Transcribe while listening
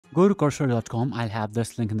Go to cursor.com. I'll have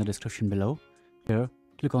this link in the description below. Here,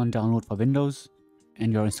 click on download for Windows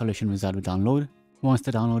and your installation wizard will download. Once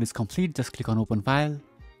the download is complete, just click on open file.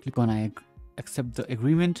 Click on I accept the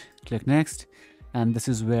agreement, click next, and this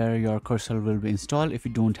is where your cursor will be installed. If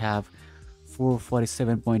you don't have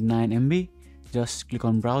 447.9 MB, just click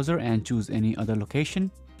on browser and choose any other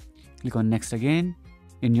location. Click on next again.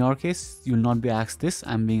 In your case, you'll not be asked this.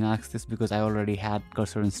 I'm being asked this because I already had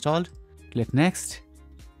cursor installed. Click next.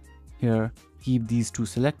 Here, keep these two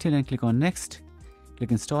selected and click on next. Click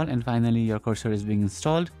install, and finally your cursor is being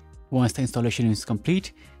installed. Once the installation is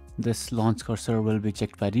complete, this launch cursor will be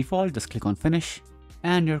checked by default. Just click on finish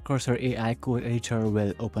and your Cursor AI code editor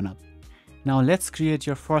will open up. Now let's create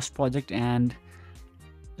your first project and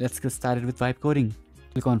let's get started with vibe coding.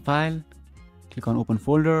 Click on file, click on open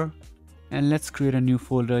folder, and let's create a new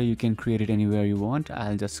folder. You can create it anywhere you want.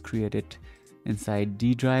 I'll just create it inside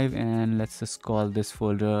D drive, and let's just call this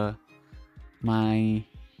folder my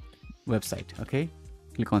website. Okay,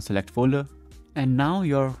 click on select folder, and now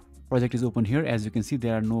your project is open here. As you can see,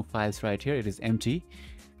 there are no files right here. It is empty.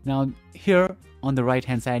 Now here on the right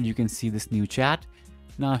hand side, you can see this new chat.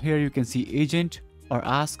 Now here you can see agent or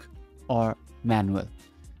ask or manual.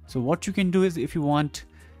 So what you can do is, if you want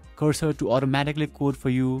Cursor to automatically code for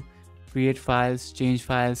you, create files, change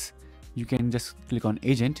files, you can just click on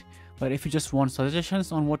agent. But if you just want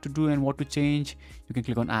suggestions on what to do and what to change, you can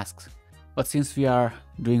click on ask. But since we are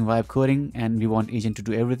doing vibe coding and we want agent to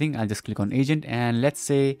do everything, I'll just click on agent. And let's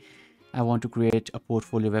say I want to create a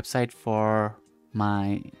portfolio website for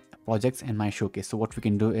my projects and my showcase. So what we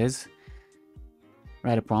can do is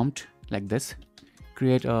write a prompt like this: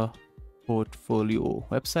 create a portfolio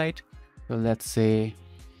website. So let's say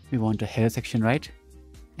we want a header section, right?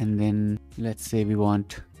 And then let's say we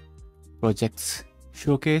want projects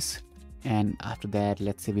showcase, and after that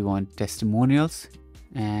let's say we want testimonials,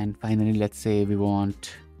 and finally let's say we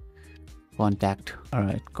want contact. All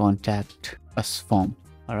right, contact us form.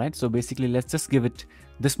 All right, so basically let's just give it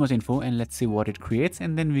this much info and let's see what it creates,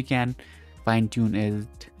 and then we can fine tune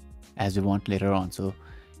it as we want later on. So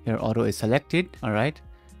here auto is selected. All right,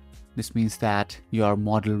 this means that your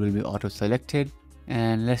model will be auto selected,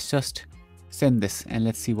 and let's just send this and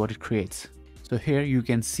let's see what it creates. So here you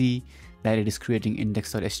can see that it is creating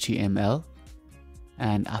index.html,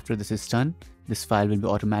 and after this is done, this file will be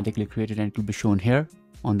automatically created and it will be shown here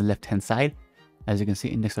on the left hand side. As you can see,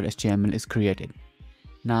 index.html is created.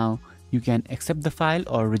 Now you can accept the file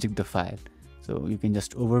or reject the file. So you can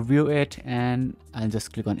just overview it, and I'll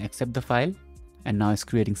just click on accept the file, and now it's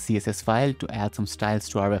creating CSS file to add some styles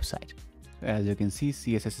to our website. As you can see,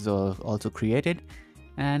 CSS is also created,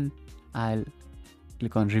 and I'll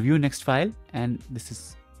click on review next file, and this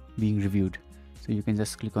is being reviewed. So you can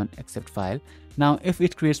just click on accept file. Now if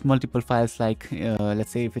it creates multiple files, like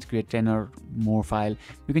let's say if it creates 10 or more file,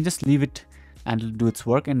 you can just leave it and it'll do its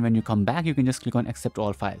work, and when you come back you can just click on accept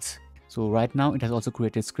all files. So right now it has also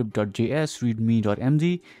created script.js,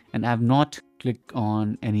 readme.md, and I have not clicked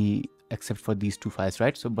on any except for these two files,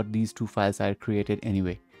 right? So but these two files are created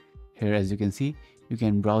anyway. Here, as you can see, you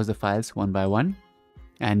can browse the files one by one,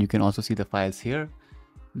 and you can also see the files here.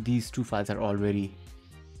 These two files are already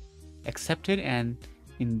accepted, and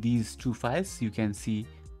in these two files you can see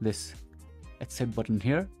this accept button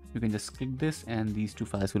here. You can just click this and these two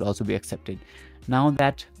files will also be accepted. Now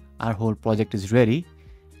that our whole project is ready,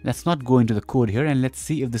 let's not go into the code here and let's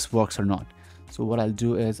see if this works or not. So what I'll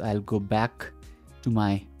do is I'll go back to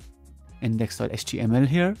my index.html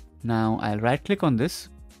here. Now I'll right click on this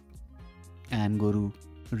and go to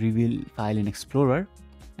reveal file in Explorer,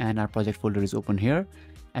 and our project folder is open here.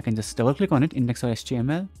 I can just double click on it,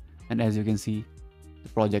 index.html, and as you can see, the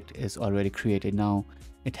project is already created. Now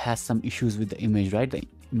it has some issues with the image, right? The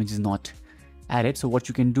image is not added. So what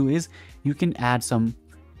you can do is you can add some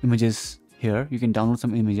images here. You can download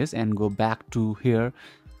some images and go back to here,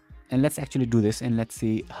 and let's actually do this and let's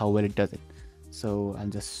see how well it does it. So I'll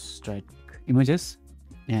just try images,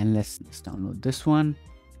 and let's download this one.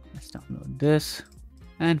 Let's download this,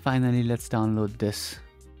 and finally let's download this.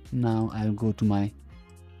 Now I'll go to my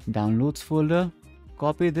downloads folder,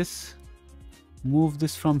 copy this, move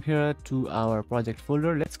this from here to our project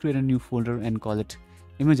folder. Let's create a new folder and call it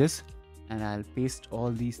images, and I'll paste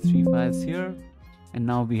all these three files here, and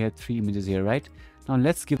now we have 3 images here, right? Now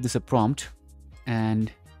let's give this a prompt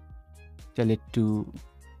and tell it to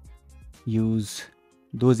use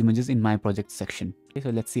those images in my project section. Okay, so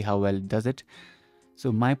let's see how well it does it.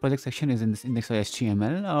 So my project section is in this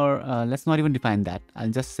index.html, or let's not even define that. I'll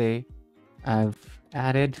just say I've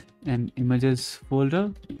added an images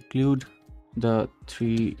folder, include the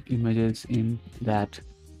 3 images in that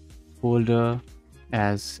folder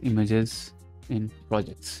as images in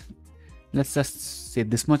projects. Let's just say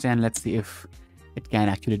this much and let's see if it can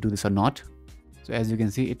actually do this or not. So as you can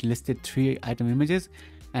see, it listed 3 item images,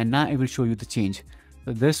 and now I will show you the change.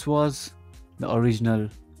 So this was the original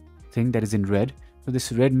thing that is in red. So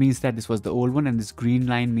this red means that this was the old one, and this green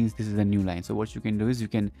line means this is the new line. So what you can do is you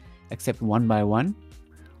can accept one by one,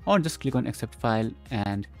 or just click on accept file,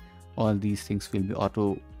 and all these things will be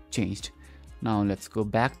auto changed. Now let's go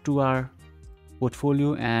back to our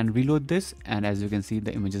portfolio and reload this, and as you can see,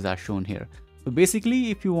 the images are shown here. So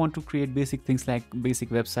basically, if you want to create basic things like basic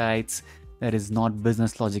websites that is not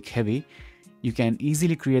business logic heavy, you can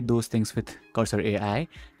easily create those things with Cursor AI.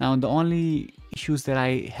 Now the only issues that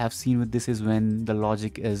I have seen with this is when the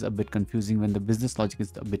logic is a bit confusing, when the business logic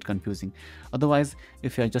is a bit confusing. Otherwise,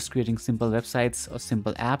 if you are just creating simple websites or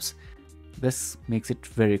simple apps, this makes it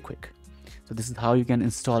very quick. So this is how you can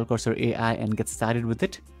install Cursor AI and get started with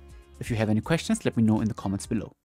it. If you have any questions, let me know in the comments below.